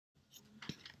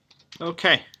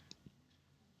Okay,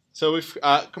 so we've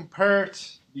compared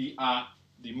the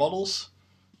models.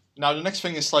 Now the next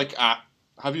thing is like,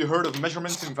 have you heard of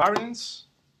measurement invariance?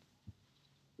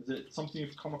 Is it something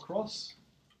you've come across?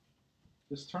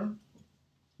 This term?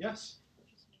 Yes.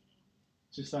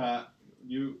 Just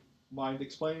you mind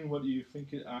explaining what you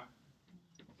think it?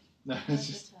 No, it's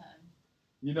just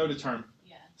you know the term.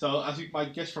 Yeah. So as you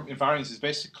might guess from invariance, it's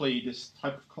basically this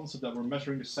type of concept that we're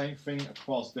measuring the same thing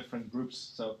across different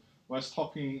groups. So when I was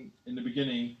talking in the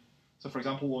beginning, so for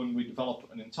example, when we develop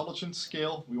an intelligence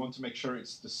scale, we want to make sure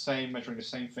it's the same, measuring the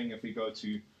same thing if we go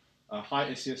to a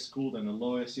high ACS school than a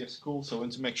low ACS school. So we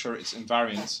want to make sure it's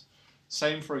invariance.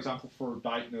 Same, for example, for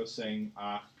diagnosing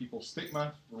people's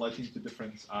stigma relating to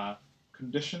different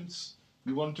conditions.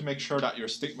 You want to make sure that your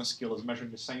stigma scale is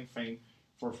measuring the same thing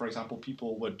for example,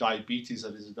 people with diabetes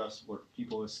as it does for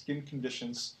people with skin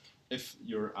conditions, if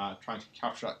you're trying to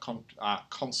capture that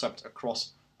concept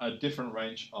across a different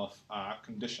range of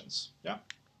conditions. Yeah.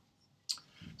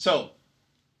 So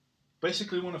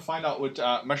basically, we want to find out with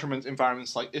measurement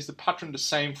environments, like, is the pattern the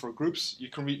same for groups? You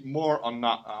can read more on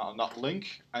that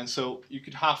link. And so you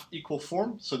could have equal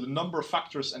form. So the number of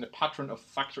factors and the pattern of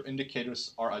factor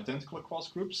indicators are identical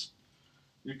across groups.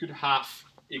 You could have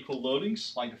equal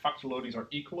loadings, like the factor loadings are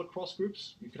equal across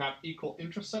groups. You could have equal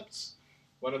intercepts.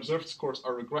 When observed scores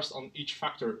are regressed on each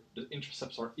factor, the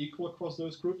intercepts are equal across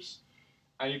those groups.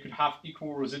 And you could have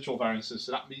equal residual variances.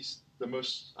 So that means the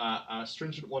most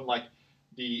stringent one, like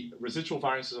the residual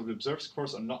variances of the observed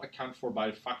scores, are not accounted for by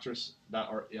the factors that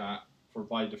are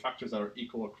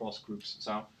equal across groups.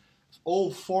 So if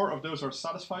all four of those are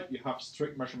satisfied, you have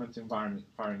strict measurement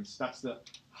invariance. That's the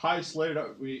highest layer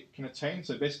that we can attain.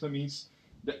 So it basically means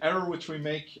the error which we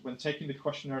make when taking the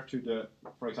questionnaire to the,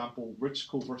 for example, rich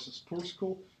school versus poor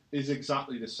school is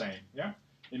exactly the same. Yeah.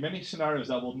 In many scenarios,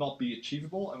 that will not be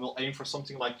achievable, and we'll aim for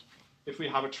something like, if we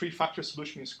have a 3-factor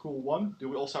solution in school 1, do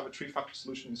we also have a 3-factor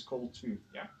solution in school 2?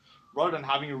 Yeah. Rather than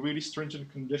having a really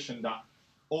stringent condition that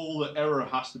all the error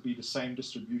has to be the same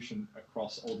distribution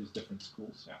across all these different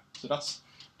schools. Yeah. So that's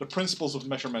the principles of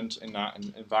measurement in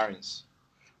variance.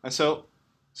 And so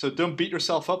don't beat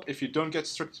yourself up if you don't get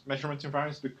strict measurement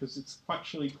invariance, because it's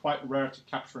actually quite rare to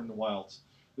capture in the wild.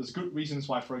 There's good reasons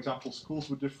why, for example, schools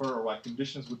would differ, or why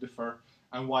conditions would differ,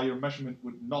 and why your measurement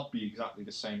would not be exactly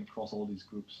the same across all these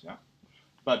groups. Yeah.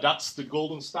 But that's the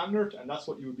golden standard, and that's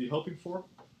what you would be hoping for.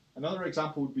 Another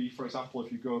example would be, for example,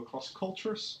 if you go across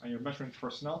cultures and you're measuring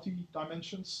personality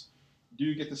dimensions, do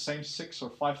you get the same 6 or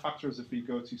 5 factors if we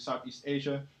go to Southeast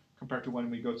Asia compared to when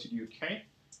we go to the UK?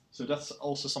 So that's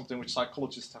also something which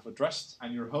psychologists have addressed,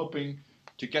 and you're hoping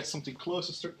to get something close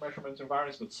to strict measurement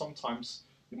invariance, but sometimes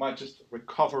you might just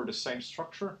recover the same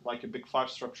structure, like a big 5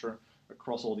 structure,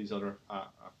 across all these other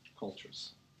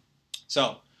cultures.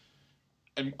 So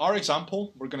in our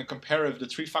example, we're going to compare if the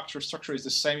 3-factor structure is the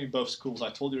same in both schools. I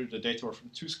told you the data are from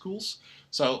 2 schools.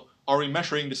 So are we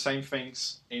measuring the same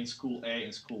things in school A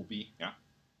and school B? Yeah.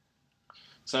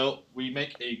 So we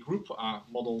make a group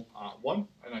model 1,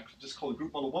 and I could just call it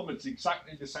group model 1, but it's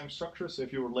exactly the same structure. So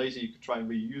if you were lazy, you could try and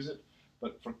reuse it.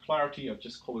 But for clarity, I've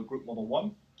just called it group model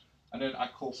 1. And then I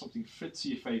call something fit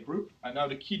CFA group. And now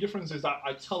the key difference is that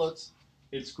I tell it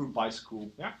it's group by school.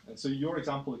 Yeah. And so your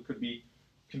example, it could be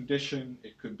condition,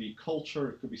 it could be culture,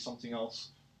 it could be something else.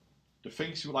 The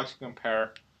things you would like to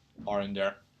compare are in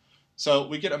there. So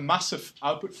we get a massive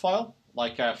output file,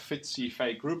 like a fit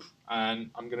CFA group, and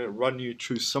I'm going to run you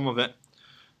through some of it,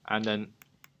 and then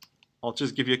I'll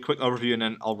just give you a quick overview, and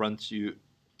then I'll run you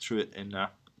through it in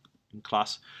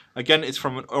class. Again, it's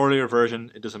from an earlier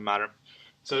version, it doesn't matter.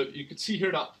 So you can see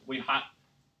here that we had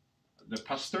the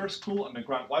Pasteur school and the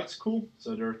Grant White school.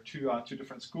 So there are two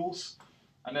different schools.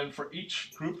 And then for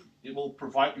each group, it will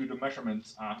provide you the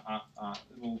measurement.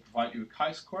 It will provide you a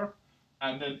chi-square.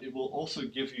 And then it will also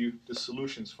give you the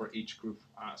solutions for each group.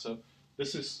 So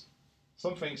this is,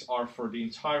 some things are for the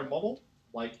entire model,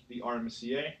 like the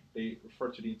RMSEA. They refer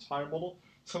to the entire model.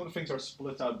 Some of the things are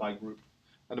split out by group.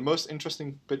 And the most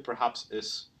interesting bit perhaps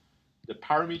is the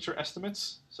parameter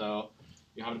estimates. So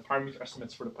you have the parameter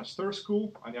estimates for the Pasteur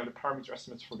school, and you have the parameter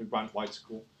estimates for the Grant White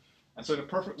school. And so in a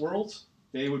perfect world,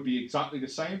 they would be exactly the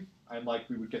same, and like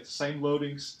we would get the same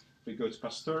loadings if we go to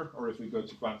Pasteur or if we go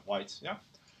to Grant White. Yeah.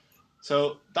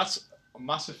 So that's a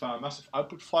massive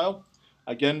output file.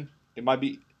 Again, it might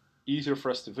be easier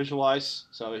for us to visualize.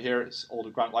 So here is all the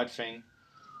Grant White thing.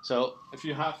 So if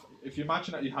you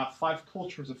imagine that you have 5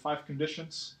 cultures and 5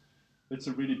 conditions, it's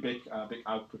a really big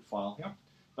output file. Yeah.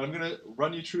 But I'm going to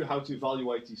run you through how to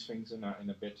evaluate these things in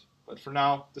a bit. But for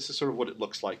now, this is sort of what it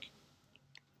looks like.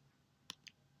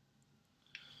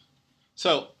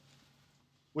 So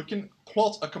We can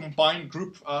plot a combined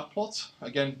group plot.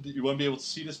 Again, you won't be able to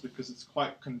see this because it's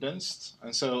quite condensed,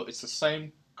 and so it's the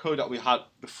same code that we had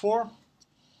before,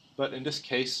 but in this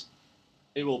case,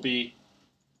 it will be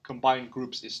combined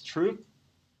groups is true.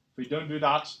 If we don't do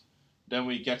that, then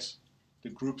we get the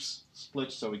groups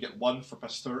split, so we get one for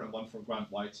Pasteur and one for Grant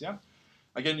White. Yeah.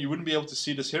 Again, you wouldn't be able to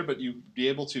see this here, but you'd be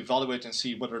able to evaluate and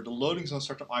see whether the loadings on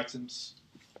certain items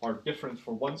are different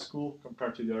for one school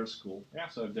compared to the other school. Yeah.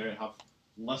 So if they have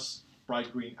less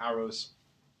bright green arrows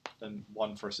than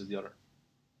one versus the other.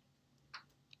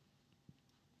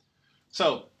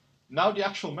 So now the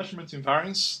actual measurement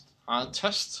invariance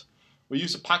test. We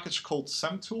use a package called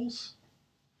SemTools.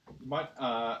 You might,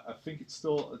 I think it's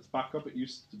back up. It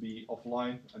used to be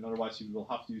offline, and otherwise you will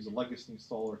have to use a legacy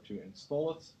installer to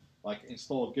install it, like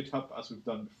install GitHub as we've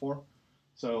done before.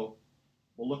 So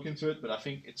we'll look into it, but I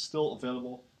think it's still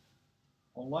available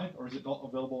online, or is it not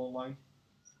available online?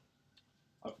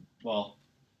 Well,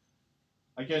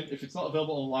 again, if it's not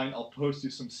available online, I'll post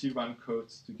you some CRAN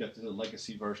codes to get to the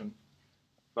legacy version,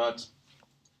 but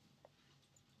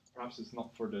perhaps it's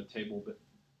not for the table bit.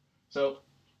 So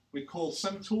we call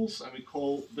SemTools, and we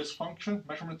call this function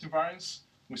measurement invariance.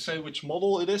 We say which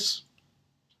model it is,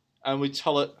 and we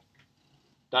tell it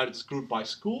that it's grouped by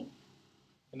school,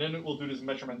 and then it will do this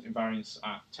measurement invariance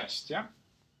test. Yeah.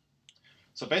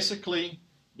 So basically,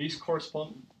 these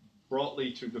correspond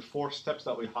broadly to the 4 steps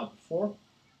that we had before,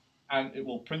 and it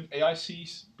will print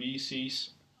AICs,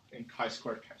 BECs, and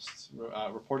chi-square tests,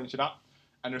 reporting to that.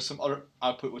 And there's some other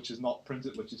output which is not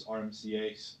printed, which is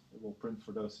RMCAs. It will print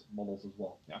for those models as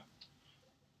well. Yeah.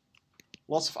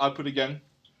 Lots of output again.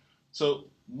 So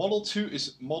model 2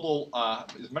 is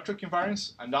metric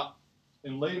invariance, and that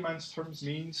in layman's terms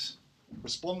means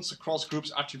respondents across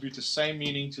groups attribute the same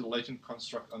meaning to the latent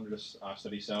construct under this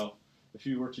study. So if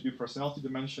you were to do personality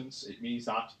dimensions, it means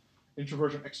that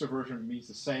introversion, extroversion means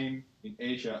the same in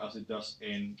Asia as it does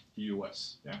in the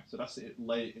US. Yeah. So that's the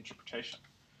lay interpretation.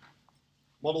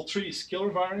 Model 3 is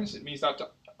scalar invariance. It means that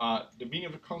the meaning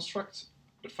of the construct,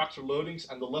 the factor loadings,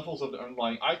 and the levels of the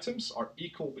underlying items are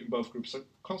equal in both groups. So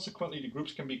consequently, the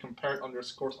groups can be compared under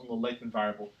scores on the latent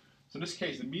variable. So in this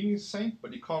case, the meaning is the same,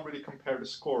 but you can't really compare the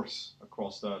scores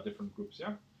across the different groups.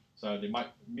 Yeah. So they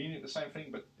might mean the same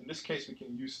thing, but in this case, we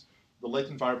can use the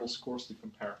latent variable scores to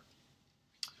compare.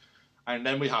 And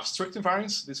then we have strict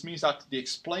invariance. This means that the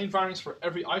explained variance for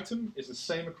every item is the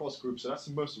same across groups. So that's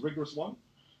the most rigorous one.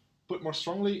 Put more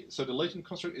strongly, so the latent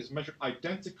construct is measured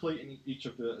identically in each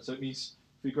of the, so it means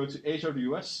if you go to Asia or the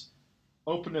US,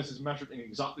 openness is measured in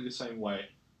exactly the same way.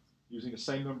 Using the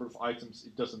same number of items,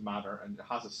 it doesn't matter, and it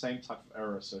has the same type of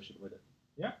error associated with it.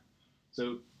 Yeah?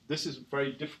 So this is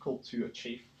very difficult to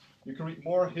achieve. You can read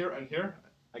more here and here.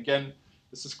 Again,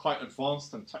 this is quite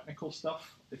advanced and technical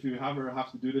stuff. If you ever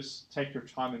have to do this, take your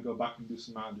time and go back and do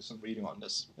some reading on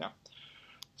this. Yeah.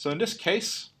 So in this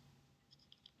case,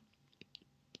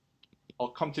 I'll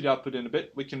come to the output in a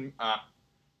bit. We can, I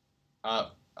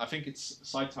think it's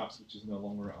SciTabs, which is no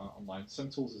longer online.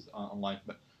 SemTools is online,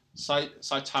 but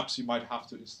SciTabs you might have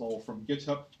to install from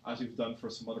GitHub, as you've done for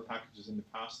some other packages in the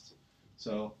past.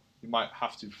 So you might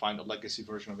have to find a legacy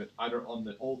version of it, either on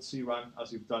the old CRAN,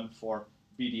 as you've done for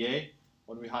BDA,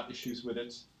 when we had issues with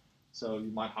it. So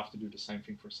you might have to do the same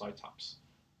thing for SciTabs.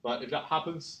 But if that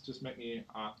happens, just make me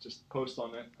just post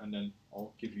on it, and then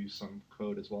I'll give you some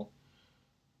code as well.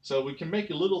 So we can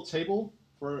make a little table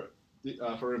for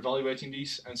evaluating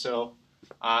these, and so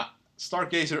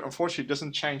Stargazer unfortunately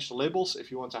doesn't change the labels if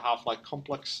you want to have like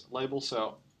complex labels.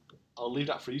 So I'll leave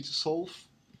that for you to solve.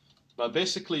 But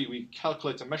basically, we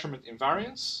calculate the measurement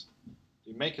invariance.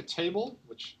 We make a table,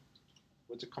 which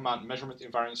with the command measurement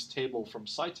invariance table from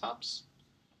SciTabs,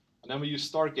 and then we use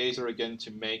Stargazer again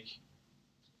to make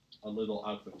a little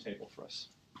output table for us.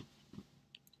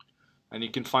 And you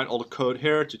can find all the code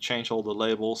here to change all the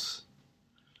labels.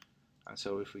 And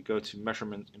so if we go to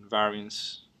measurement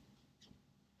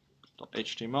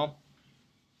invariance.html,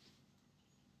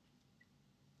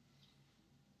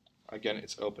 again,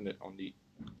 it's opened it on the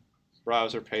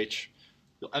browser page.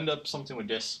 You'll end up something with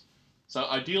this. So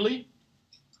ideally,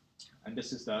 and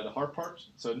this is the hard part.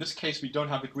 So in this case, we don't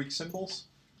have the Greek symbols.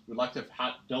 We'd like to have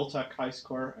had delta,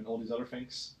 chi-square, and all these other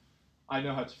things. I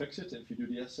know how to fix it. If you do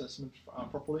the assessment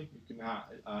properly, you can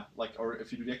or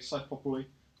if you do the exercise properly,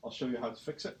 I'll show you how to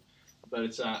fix it. But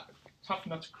it's a tough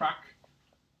nut to crack.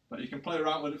 But you can play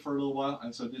around with it for a little while.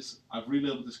 And so I've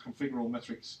relabeled this configural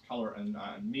metrics color and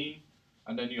mean,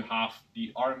 and then you have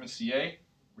the RMCA,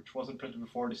 which wasn't printed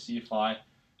before, the CFI,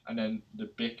 and then the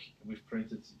BIC we've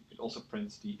printed. You could also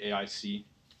print the AIC.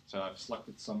 So I've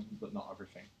selected some, but not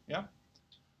everything. Yeah.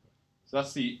 So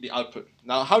that's the output.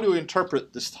 Now, how do we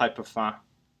interpret this type of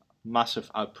massive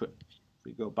output? If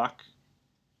we go back.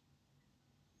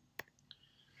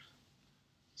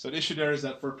 So the issue there is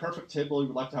that for a perfect table, you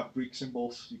would like to have Greek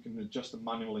symbols. You can adjust them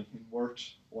manually in Word,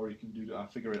 or you can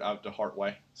figure it out the hard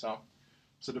way. So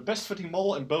the best fitting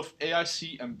model in both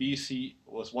AIC and BC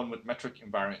was one with metric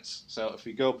invariance. So if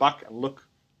we go back and look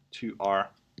to our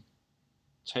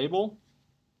table,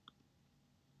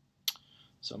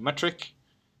 so metric,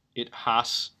 it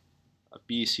has a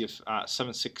BC of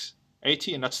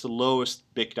 7680, and that's the lowest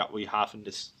big that we have in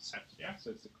this set. Yeah,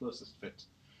 so it's the closest fit.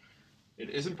 It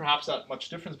isn't perhaps that much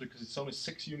difference because it's only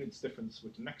 6 units difference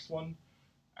with the next one,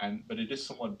 but it is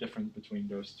somewhat different between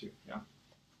those two. Yeah.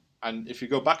 And if you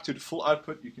go back to the full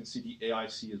output, you can see the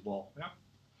AIC as well. Yeah.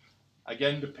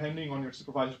 Again, depending on your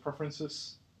supervisor's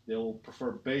preferences, they'll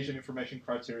prefer Bayesian information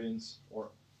criterions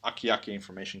or Aki-Aki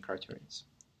information criterions.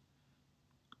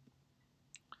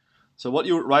 So what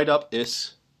you would write up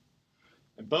is,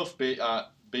 in both AIC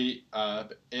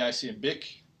and BIC,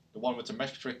 the one with the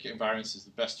metric invariance is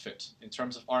the best fit. In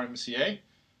terms of RMCA,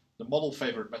 the model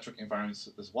favored metric invariance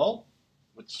as well,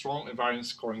 with strong invariance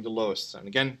scoring the lowest. And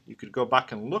again, you could go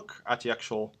back and look at the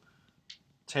actual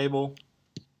table,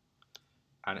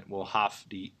 and it will have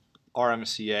the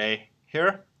RMCA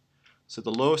here. So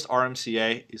the lowest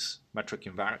RMCA is metric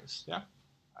invariance. Yeah,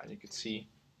 and you can see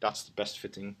that's the best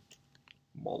fitting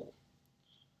model.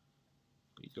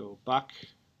 We go back.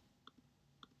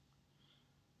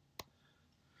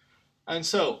 And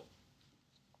so,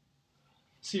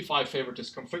 C5 favored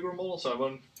this configural model, so I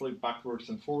won't flip backwards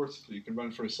and forwards, so you can run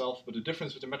it for yourself, but the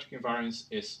difference with the metric invariance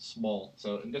is small.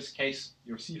 So in this case,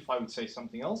 your C5 would say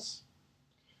something else.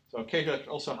 So okay, that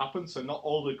also happens, so not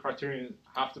all the criteria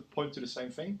have to point to the same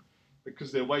thing,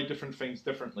 because they weigh different things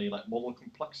differently, like model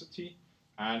complexity,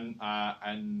 and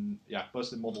yeah,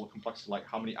 mostly model complexity, like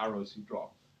how many arrows you draw.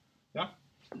 Yeah,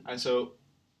 and so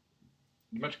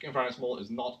the metric invariance model is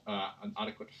not an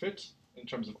adequate fit in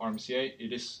terms of RMCA.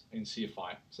 It is in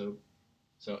CFI. So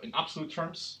in absolute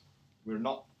terms, we're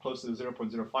not close to the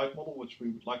 0.05 model, which we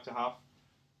would like to have.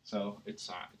 So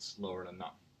it's lower than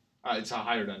that. It's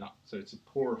higher than that. So it's a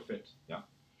poor fit. Yeah.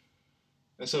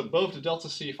 And so both the delta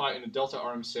CFI and the delta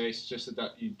RMCA suggested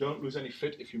that you don't lose any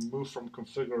fit if you move from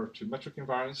configural to metric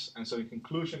invariance. And so in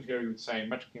conclusion here, you would say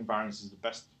metric invariance is the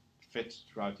best fit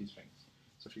throughout these things.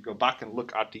 So if you go back and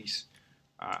look at these.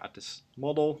 At this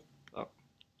model,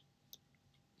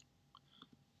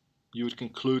 you would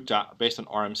conclude that based on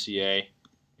RMCA,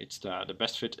 it's the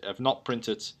best fit. I've not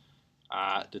printed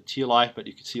the TLI, but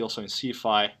you can see also in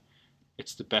CFI,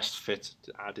 it's the best fit.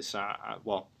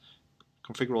 Well,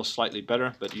 configural is slightly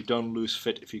better, but you don't lose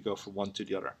fit if you go from one to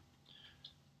the other.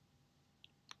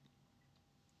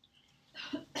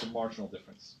 It's a marginal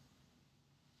difference.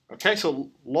 Okay,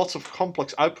 so lots of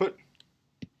complex output.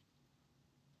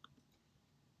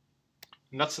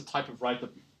 And that's the type of write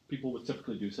that people would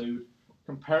typically do. So you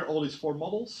compare all these 4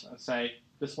 models and say,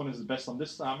 this one is the best on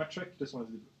this metric, this one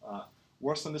is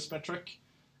worse on this metric.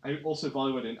 And you also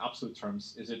evaluate it in absolute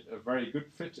terms. Is it a very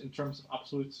good fit in terms of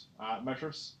absolute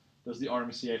measures? Does the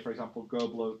RMCA, for example, go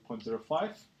below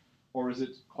 0.05? Or is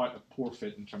it quite a poor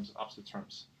fit in terms of absolute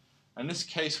terms? In this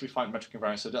case, we find metric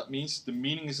invariance. So that means the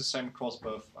meaning is the same across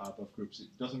both groups. It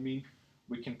doesn't mean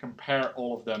we can compare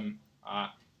all of them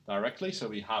directly. So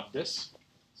we have this.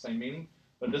 Same meaning,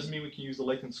 but it doesn't mean we can use the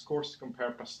latent scores to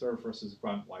compare Pasteur versus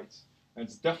Grant-White. And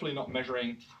it's definitely not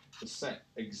measuring the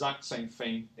exact same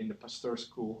thing in the Pasteur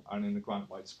school and in the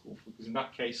Grant-White school, because in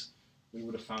that case, we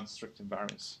would have found strict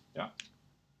invariance. Yeah.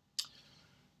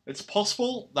 It's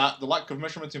possible that the lack of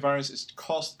measurement invariance is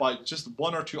caused by just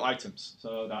 1 or 2 items,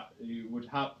 so that you would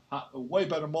have a way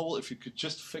better model if you could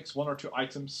just fix 1 or 2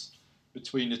 items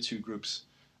between the 2 groups.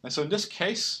 And so in this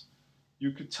case, you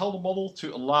could tell the model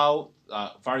to allow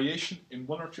variation in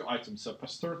 1 or 2 items. So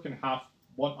Pasteur can have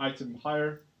 1 item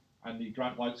higher and the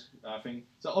Grant-White thing.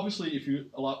 So obviously, if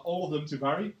you allow all of them to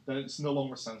vary, then it's no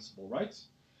longer sensible, right?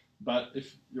 But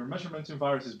if your measurement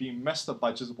invariance is being messed up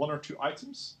by just 1 or 2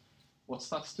 items, what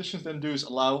statisticians then do is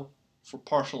allow for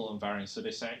partial invariance. So they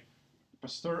say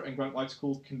Pasteur and Grant-White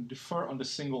school can differ on the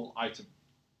single item.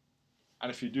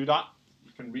 And if you do that,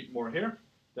 you can read more here,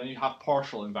 then you have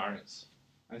partial invariance.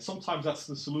 And sometimes that's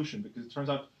the solution, because it turns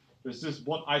out there's this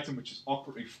one item which is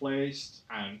awkwardly placed,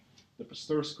 and the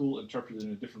Pasteur school interpreted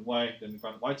in a different way than the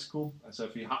Grant-White school. And so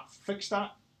if you had fixed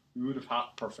that, we would have had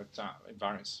perfect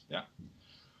invariance. Yeah.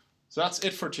 So that's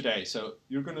it for today. So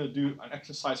you're going to do an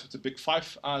exercise with the Big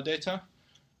 5 data,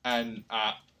 and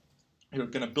you're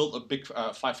going to build a big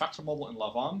 5-factor model in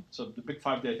Lavaan. So the Big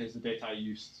 5 data is the data I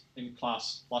used in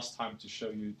class last time to show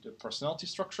you the personality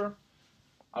structure.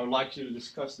 I would like you to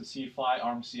discuss the CFI,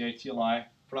 RMCA, TLI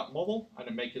for that model and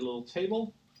then make a little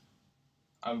table.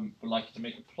 I would like you to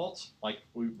make a plot,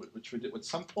 which we did with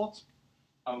SumPlot.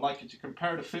 I would like you to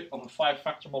compare the fit of a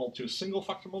 5-factor model to a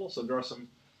single-factor model. So there are some,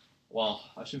 well,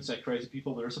 I shouldn't say crazy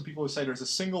people. There are some people who say there's a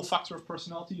single factor of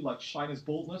personality, like shyness,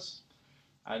 boldness,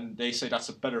 and they say that's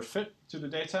a better fit to the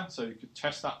data. So you could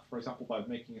test that, for example, by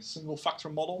making a single-factor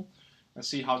model and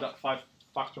see how that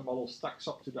 5-factor model stacks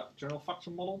up to that general factor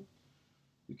model.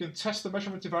 You can test the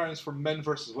measurement invariance for men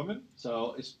versus women.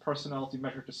 So is personality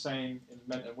measured the same in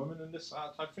men and women in this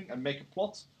type thing? And make a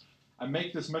plot. And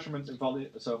make this measurement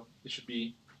invalidator. So it should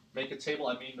be, make a table.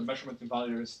 I mean the measurement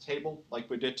invalidator is a table like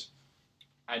we did.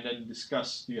 And then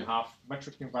discuss, do you have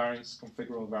metric invariance,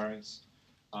 configural invariance,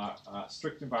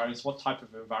 strict invariance? What type of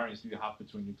invariance do you have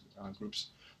between the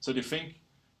groups? So do you think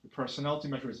the personality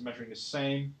measure is measuring the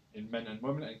same in men and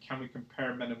women? And can we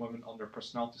compare men and women on their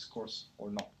personality scores or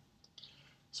not?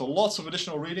 So lots of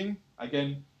additional reading.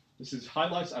 Again, this is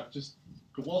highlights. I've just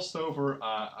glossed over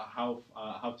how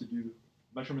to do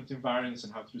measurement invariance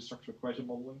and how to do structural equation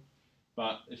modeling.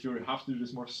 But if you have to do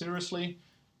this more seriously,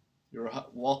 you're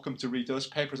welcome to read those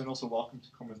papers and also welcome to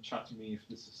come and chat to me if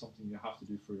this is something you have to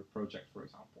do for your project, for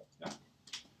example. Yeah.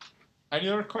 Any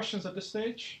other questions at this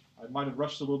stage? I might have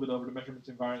rushed a little bit over the measurement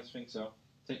invariance thing, so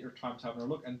take your time to have a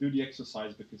look and do the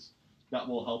exercise because that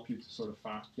will help you to sort of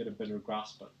get a better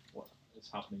grasp at what is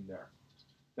happening there.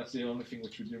 That's the only thing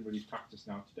which we didn't really practice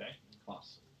now today in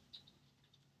class.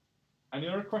 Any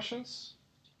other questions?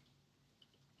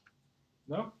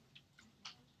 No?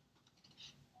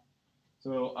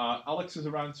 So Alex is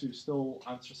around to still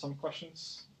answer some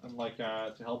questions and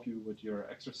to help you with your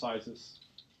exercises.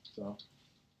 So,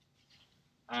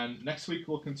 and next week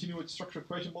we'll continue with structural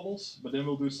equation models, but then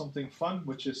we'll do something fun,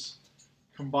 which is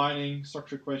combining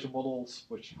structural equation models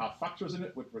which have factors in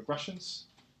it with regressions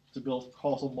to build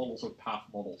causal models or path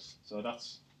models. So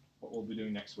that's what we'll be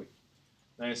doing next week.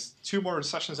 There's 2 more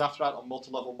sessions after that on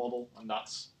multi-level model, and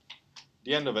that's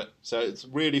the end of it. So it's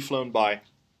really flown by.